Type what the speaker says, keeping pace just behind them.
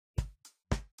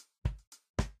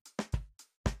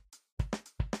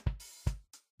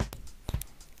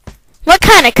What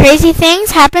kind of crazy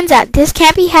things happens at This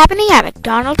Can't Be Happening at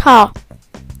MacDonald Hall?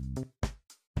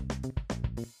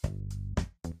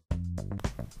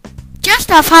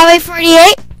 Just off Highway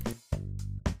 48,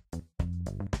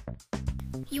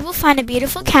 you will find a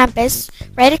beautiful campus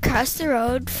right across the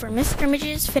road from Miss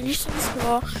Scrimmage's finishing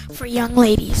school for young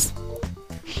ladies.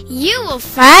 You will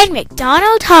find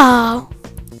MacDonald Hall.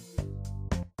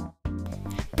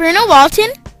 Bruno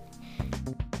Walton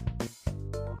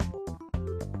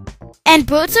and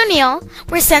Boots O'Neill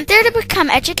were sent there to become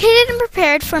educated and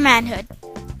prepared for manhood.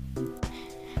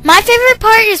 My favorite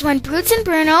part is when Boots and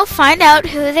Bruno find out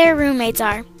who their roommates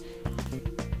are.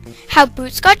 How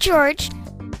Boots got George,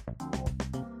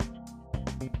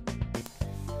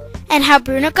 and how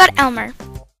Bruno got Elmer.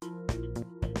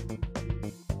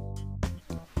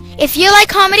 If you like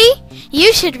comedy,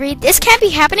 you should read This Can't Be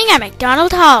Happening at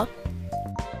MacDonald Hall.